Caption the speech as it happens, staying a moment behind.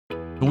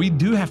But we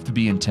do have to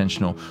be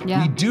intentional.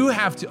 Yeah. We do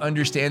have to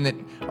understand that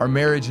our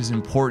marriage is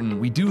important.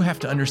 We do have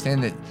to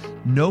understand that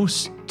no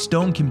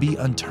stone can be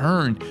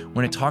unturned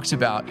when it talks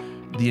about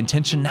the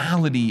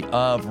intentionality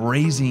of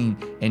raising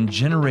and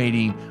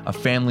generating a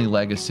family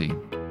legacy.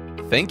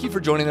 Thank you for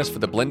joining us for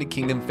the Blended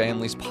Kingdom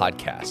Families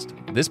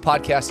podcast. This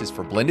podcast is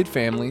for blended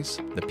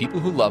families, the people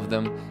who love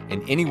them,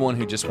 and anyone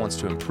who just wants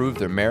to improve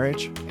their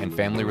marriage and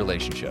family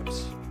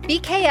relationships.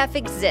 BKF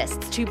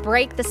exists to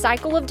break the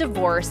cycle of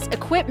divorce,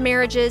 equip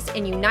marriages,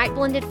 and unite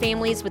blended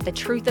families with the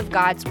truth of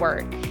God's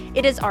Word.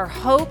 It is our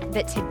hope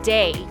that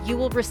today you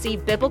will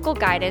receive biblical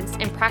guidance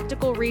and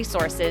practical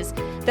resources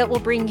that will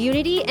bring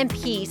unity and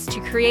peace to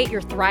create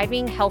your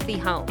thriving, healthy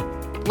home.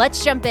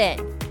 Let's jump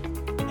in.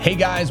 Hey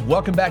guys,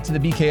 welcome back to the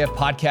BKF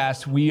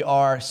podcast. We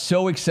are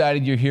so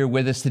excited you're here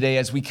with us today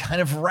as we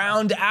kind of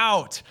round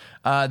out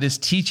this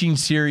teaching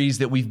series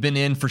that we've been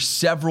in for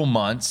several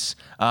months.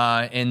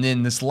 And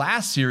then this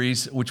last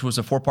series, which was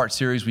a 4-part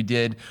series we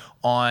did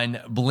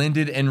on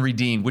Blended and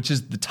Redeemed, which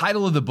is the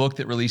title of the book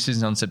that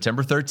releases on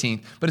September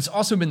 13th. But it's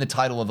also been the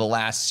title of the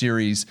last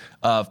series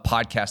of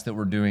podcasts that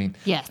we're doing.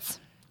 Yes.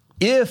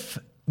 If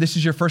this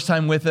is your first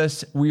time with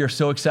us, we are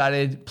so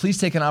excited. Please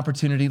take an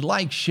opportunity,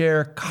 like,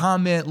 share,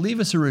 comment, leave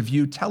us a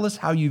review. Tell us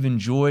how you've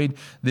enjoyed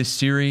this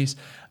series.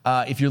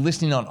 If you're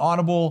listening on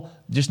Audible,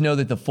 just know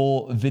that the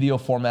full video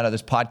format of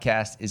this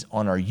podcast is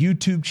on our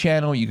YouTube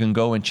channel. You can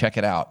go and check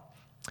it out.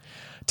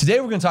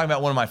 Today, we're going to talk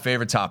about one of my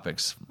favorite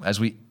topics as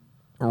we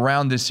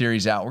round this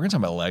series out. We're going to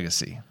talk about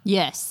legacy.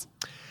 Yes.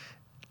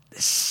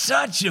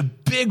 Such a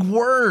big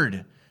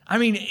word. I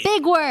mean,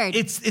 Big word.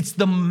 It's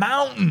the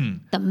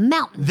mountain. The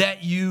mountain.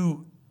 That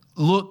you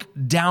look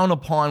down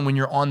upon when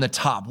you're on the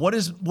top. What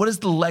is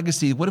the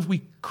legacy? What have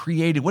we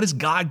created? What has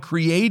God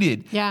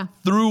created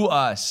through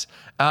us?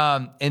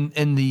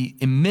 And the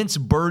immense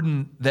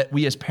burden that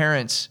we as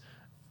parents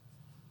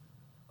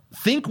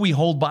think we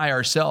hold by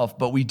ourselves,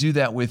 but we do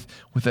that with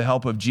the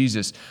help of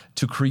Jesus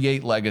to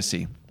create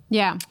legacy.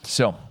 Yeah.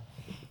 So.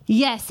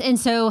 Yes. And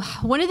so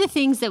one of the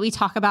things that we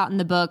talk about in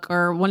the book,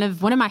 or one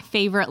of my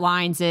favorite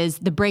lines, is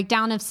the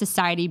breakdown of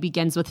society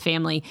begins with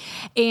family.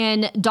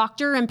 And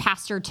Dr. and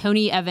Pastor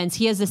Tony Evans,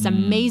 he has this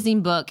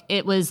amazing book.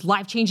 It was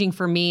life-changing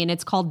for me, and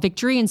it's called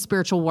Victory in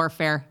Spiritual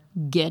Warfare.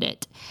 Get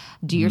it.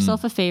 Do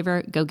yourself a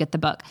favor, go get the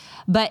book.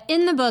 But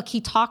in the book,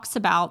 he talks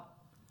about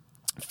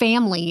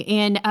family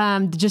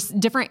and just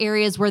different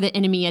areas where the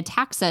enemy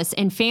attacks us,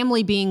 and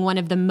family being one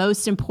of the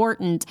most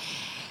important.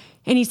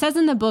 And he says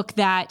in the book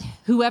that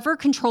whoever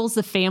controls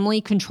the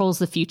family controls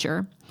the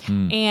future,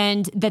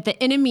 and that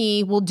the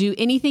enemy will do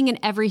anything and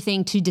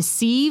everything to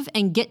deceive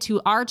and get to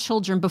our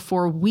children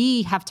before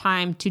we have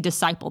time to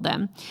disciple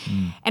them.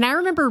 And I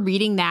remember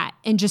reading that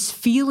and just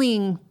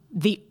feeling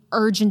the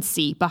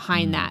urgency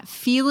behind that,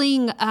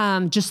 feeling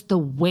just the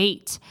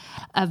weight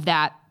of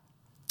that.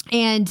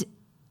 And,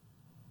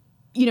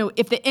 you know,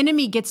 if the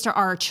enemy gets to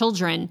our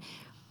children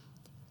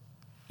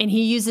and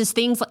he uses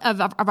things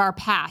of our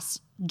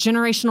past,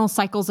 generational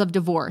cycles of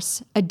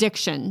divorce,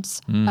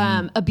 addictions,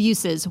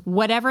 abuses,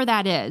 whatever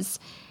that is,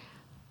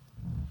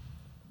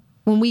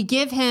 when we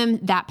give him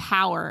that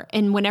power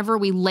and whenever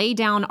we lay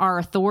down our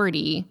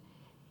authority,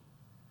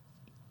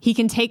 he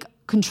can take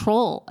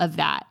control of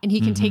that, and he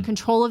can take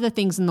control of the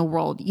things in the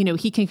world. You know,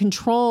 he can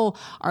control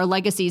our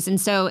legacies. And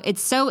so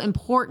it's so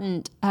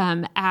important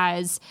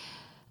as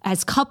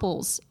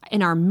couples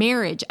in our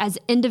marriage, as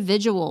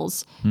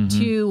individuals,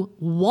 to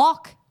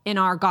walk in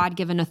our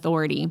God-given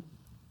authority.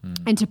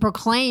 And to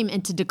proclaim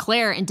and to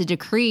declare and to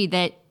decree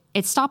that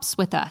it stops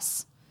with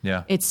us.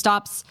 Yeah. It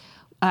stops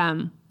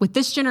with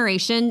this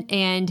generation,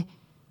 and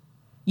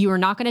you are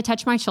not going to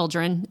touch my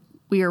children.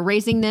 We are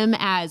raising them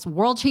as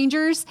world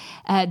changers.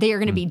 They are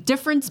going to be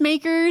difference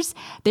makers.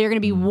 They are going to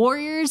be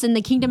warriors in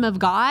the kingdom of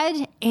God.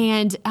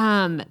 And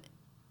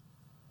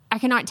I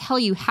cannot tell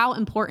you how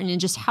important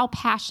and just how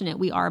passionate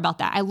we are about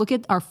that. I look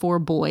at our 4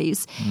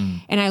 boys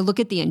and I look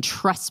at the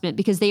entrustment,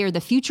 because they are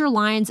the future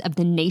lions of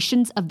the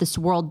nations of this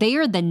world. They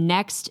are the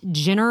next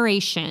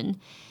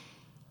generation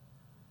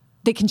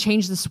that can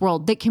change this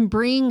world, that can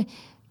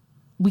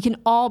we can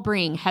all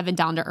bring heaven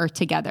down to earth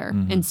together.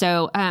 And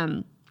so,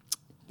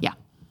 yeah.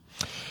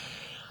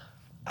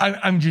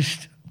 I'm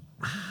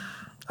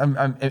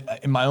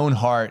in my own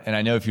heart, and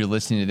I know if you're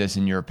listening to this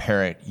and you're a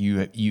parent,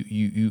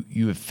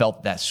 you have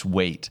felt that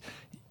weight,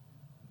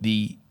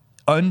 the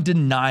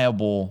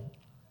undeniable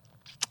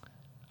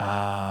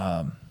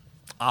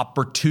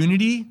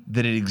opportunity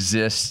that it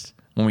exists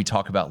when we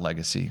talk about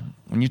legacy.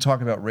 When you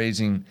talk about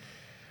raising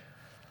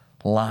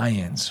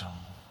lions,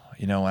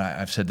 you know,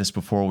 I've said this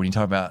before. When you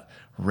talk about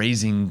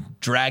raising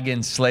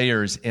dragon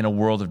slayers in a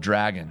world of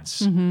dragons,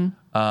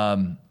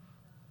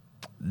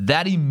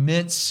 that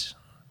immense.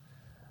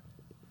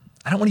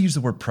 I don't want to use the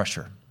word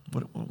pressure.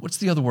 What's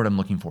the other word I'm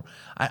looking for?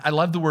 I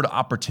love the word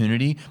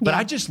opportunity, but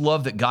I just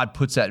love that God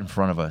puts that in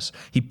front of us.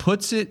 He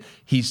puts it,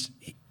 he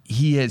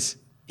has,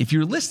 if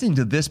you're listening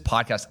to this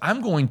podcast,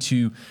 I'm going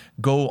to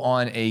go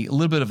on a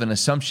little bit of an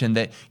assumption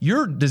that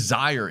your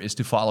desire is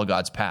to follow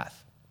God's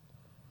path.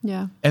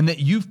 Yeah. And that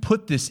you've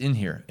put this in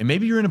here. And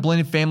maybe you're in a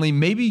blended family.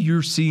 Maybe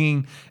you're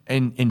seeing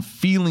and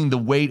feeling the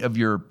weight of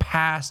your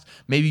past.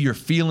 Maybe you're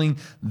feeling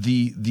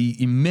the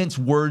immense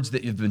words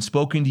that have been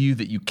spoken to you,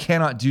 that you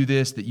cannot do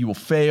this, that you will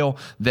fail,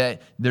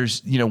 that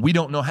there's, we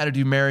don't know how to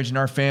do marriage in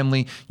our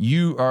family.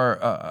 You are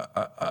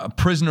a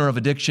prisoner of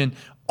addiction,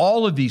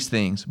 all of these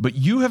things. But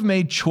you have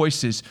made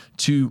choices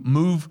to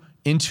move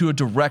into a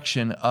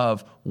direction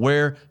of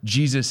where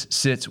Jesus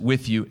sits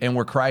with you and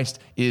where Christ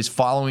is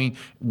following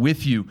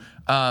with you.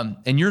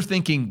 And you're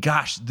thinking,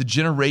 gosh, the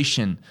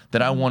generation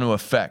that I want to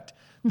affect,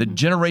 the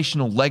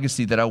generational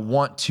legacy that I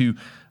want to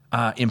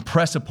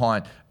impress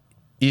upon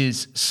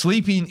is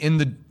sleeping in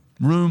the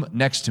room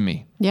next to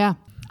me. Yeah.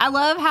 I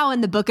love how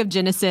in the book of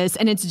Genesis,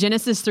 and it's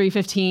Genesis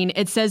 3:15,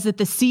 it says that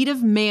the seed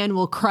of man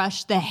will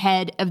crush the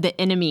head of the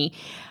enemy.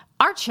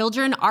 Our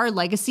children, our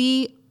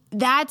legacy,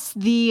 that's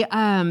they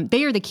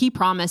are the key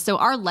promise. So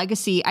our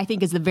legacy, I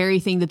think, is the very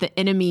thing that the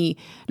enemy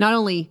not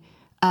only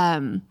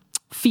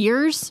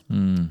fears,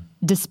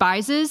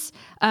 despises.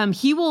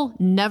 He will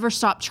never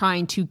stop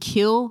trying to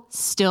kill,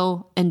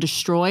 steal, and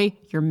destroy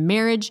your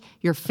marriage,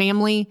 your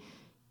family,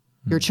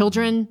 your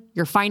children,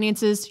 your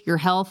finances, your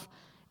health,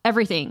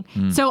 everything.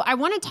 So I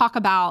want to talk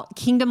about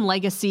kingdom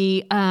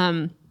legacy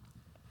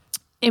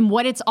and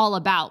what it's all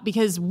about,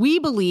 because we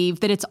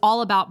believe that it's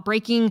all about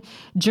breaking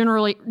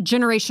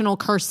generational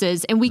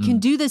curses. And we can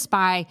do this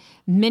by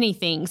many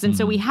things. And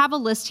so we have a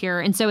list here.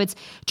 And so it's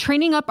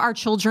training up our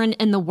children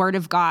in the word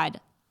of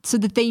God so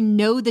that they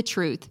know the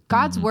truth.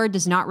 God's word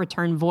does not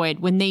return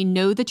void. When they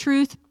know the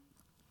truth,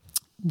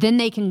 then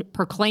they can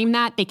proclaim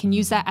that. They can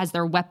use that as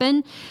their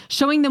weapon,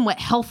 showing them what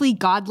healthy,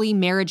 godly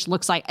marriage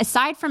looks like.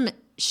 Aside from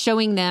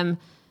showing them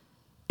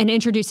and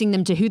introducing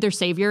them to who their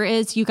Savior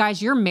is, you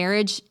guys, your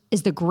marriage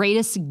is the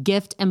greatest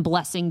gift and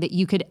blessing that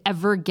you could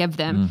ever give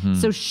them.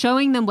 So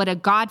showing them what a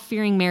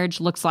God-fearing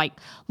marriage looks like,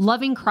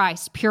 loving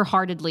Christ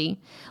pure-heartedly,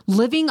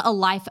 living a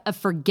life of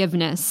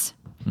forgiveness,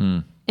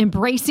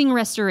 embracing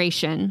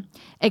restoration,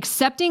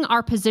 accepting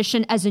our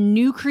position as a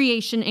new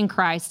creation in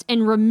Christ,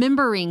 and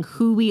remembering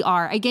who we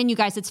are. Again, you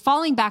guys, it's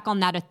falling back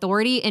on that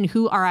authority and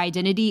who our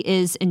identity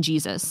is in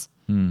Jesus.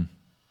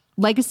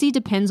 Legacy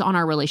depends on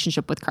our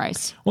relationship with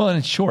Christ. Well, and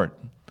it's short.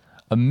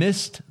 A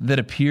mist that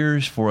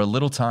appears for a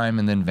little time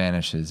and then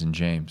vanishes in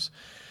James.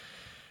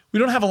 We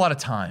don't have a lot of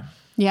time.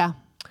 Yeah.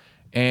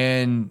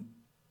 And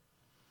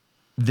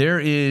there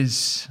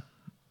is,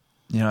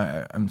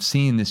 I'm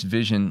seeing this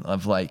vision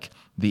of like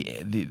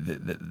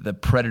the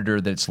predator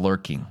that's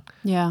lurking.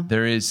 Yeah.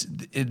 This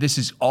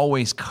is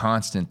always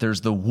constant.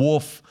 There's the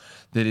wolf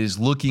that is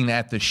looking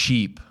at the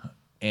sheep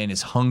and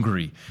is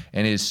hungry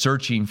and is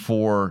searching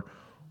for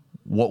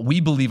what we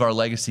believe our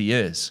legacy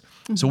is.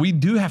 So we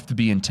do have to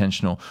be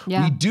intentional.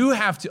 Yeah. We do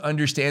have to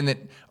understand that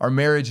our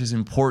marriage is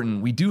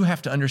important. We do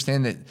have to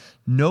understand that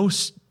no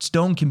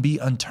stone can be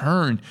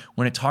unturned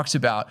when it talks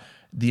about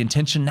the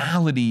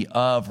intentionality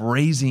of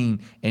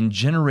raising and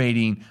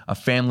generating a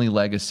family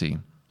legacy.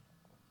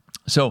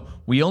 So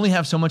we only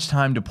have so much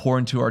time to pour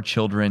into our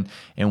children,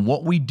 and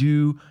what we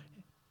do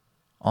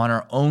on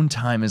our own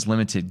time is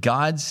limited.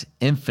 God's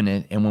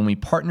infinite, and when we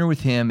partner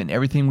with Him in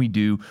everything we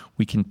do,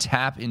 we can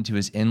tap into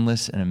His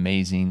endless and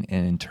amazing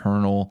and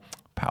eternal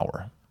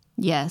power.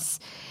 Yes.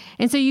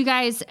 And so you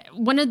guys,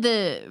 one of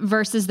the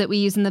verses that we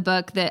use in the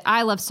book that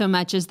I love so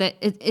much is that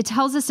it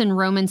tells us in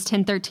Romans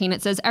 10:13,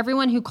 it says,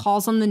 everyone who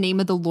calls on the name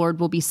of the Lord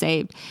will be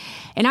saved.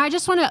 And I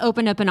just want to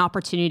open up an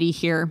opportunity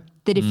here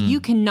that if you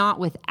cannot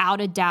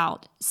without a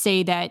doubt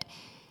say that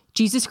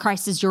Jesus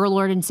Christ is your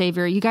Lord and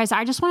Savior, you guys,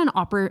 I just want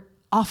to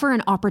offer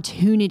an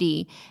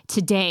opportunity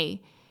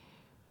today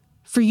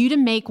for you to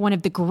make one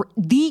of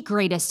the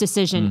greatest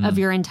decision of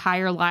your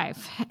entire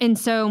life. And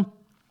so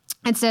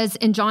it says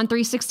in John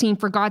 3:16,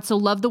 for God so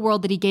loved the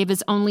world that He gave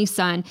His only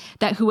Son,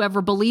 that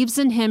whoever believes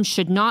in Him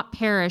should not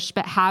perish,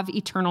 but have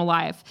eternal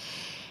life.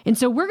 And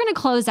so we're going to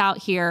close out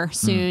here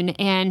soon,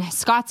 and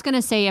Scott's going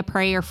to say a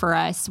prayer for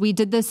us. We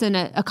did this in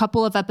a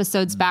couple of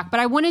episodes back,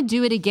 but I want to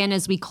do it again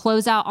as we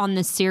close out on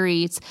this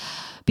series,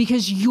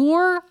 because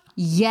your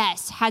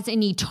yes has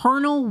an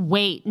eternal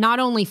weight, not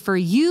only for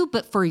you,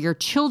 but for your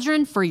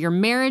children, for your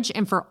marriage,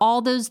 and for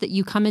all those that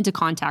you come into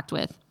contact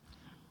with.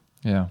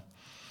 Yeah.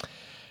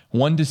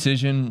 One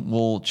decision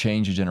will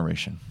change a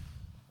generation.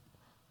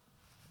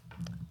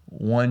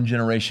 One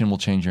generation will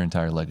change your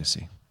entire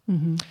legacy.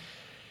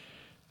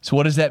 So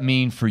what does that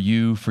mean for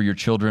you, for your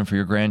children, for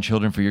your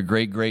grandchildren, for your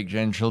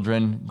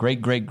great-great-grandchildren,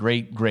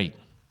 great?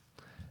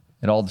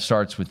 It all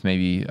starts with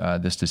maybe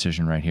this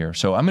decision right here.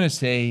 So I'm going to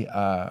say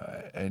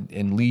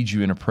and lead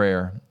you in a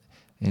prayer.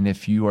 And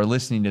if you are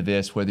listening to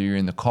this, whether you're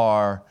in the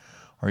car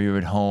or you're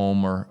at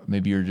home, or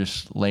maybe you're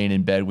just laying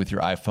in bed with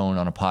your iPhone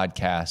on a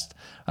podcast,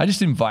 I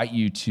just invite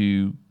you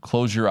to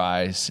close your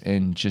eyes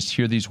and just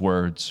hear these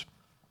words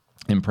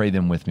and pray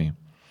them with me.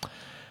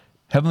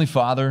 Heavenly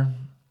Father,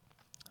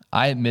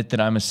 I admit that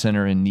I'm a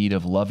sinner in need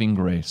of loving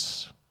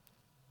grace.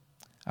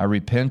 I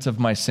repent of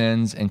my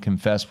sins and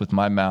confess with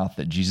my mouth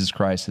that Jesus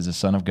Christ is the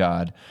Son of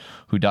God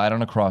who died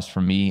on a cross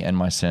for me and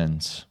my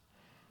sins.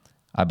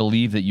 I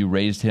believe that you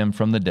raised Him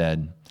from the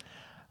dead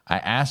I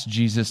ask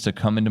Jesus to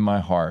come into my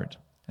heart,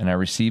 and I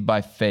receive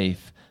by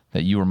faith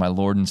that you are my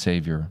Lord and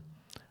Savior.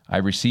 I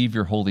receive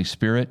your Holy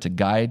Spirit to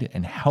guide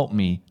and help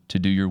me to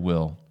do your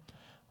will.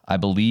 I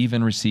believe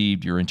and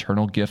received your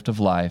eternal gift of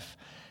life,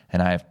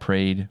 and I have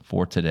prayed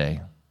for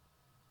today.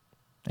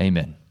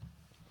 Amen.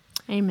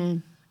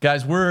 Amen.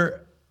 Guys,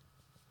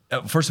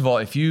 first of all,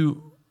 if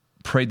you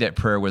prayed that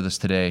prayer with us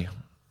today,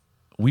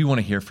 we want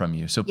to hear from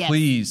you. So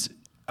please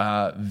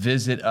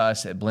visit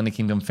us at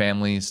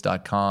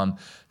blendedkingdomfamilies.com.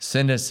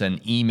 Send us an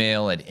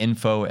email at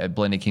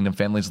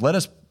info@blendedkingdomfamilies. Let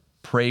us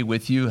pray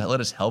with you. Let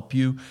us help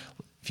you.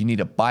 If you need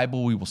a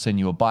Bible, we will send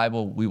you a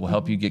Bible. We will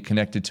help you get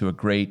connected to a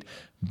great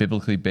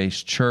biblically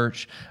based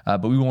church,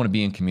 but we want to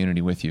be in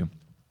community with you.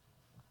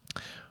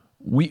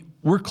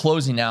 We're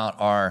closing out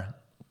our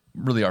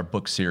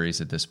book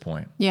series at this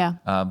point. Yeah.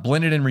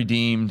 Blended and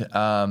Redeemed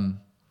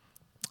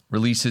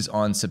releases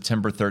on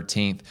September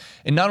 13th.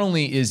 And not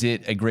only is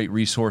it a great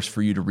resource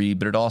for you to read,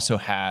 but it also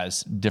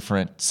has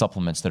different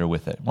supplements that are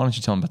with it. Why don't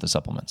you tell them about the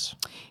supplements?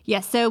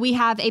 Yes, so we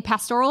have a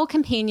pastoral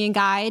companion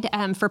guide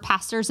for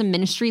pastors and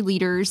ministry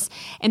leaders.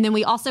 And then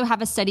we also have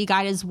a study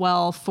guide as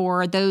well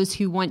for those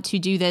who want to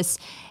do this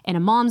in a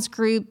mom's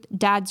group,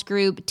 dad's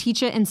group,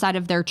 teach it inside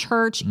of their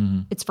church. Mm-hmm.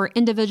 It's for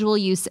individual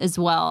use as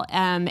well.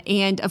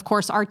 And of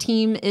course, our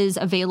team is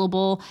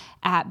available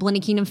at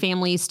Blended Kingdom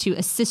Families to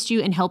assist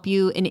you and help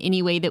you in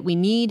any way that we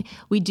need.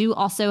 We do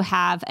also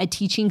have a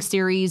teaching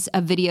series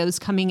of videos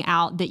coming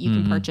out that you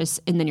can purchase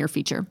in the near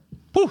future.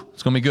 Whew,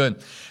 it's going to be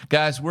good.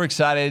 Guys, we're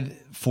excited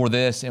for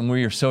this, and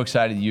we are so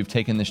excited that you've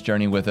taken this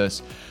journey with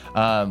us.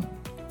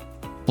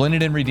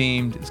 Blended and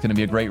Redeemed, it's going to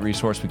be a great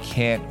resource. We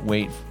can't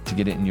wait to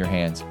get it in your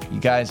hands. You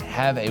guys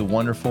have a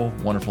wonderful,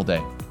 wonderful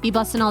day. Be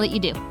blessed in all that you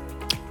do.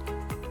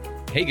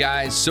 Hey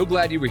guys, so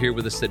glad you were here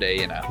with us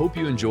today, and I hope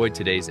you enjoyed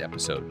today's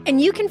episode.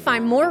 And you can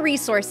find more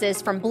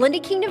resources from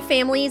Blended Kingdom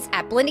Families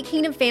at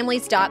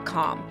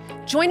blendedkingdomfamilies.com.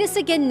 Join us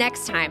again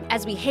next time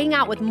as we hang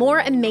out with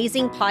more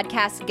amazing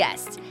podcast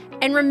guests.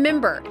 And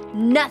remember,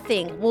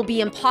 nothing will be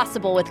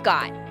impossible with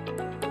God.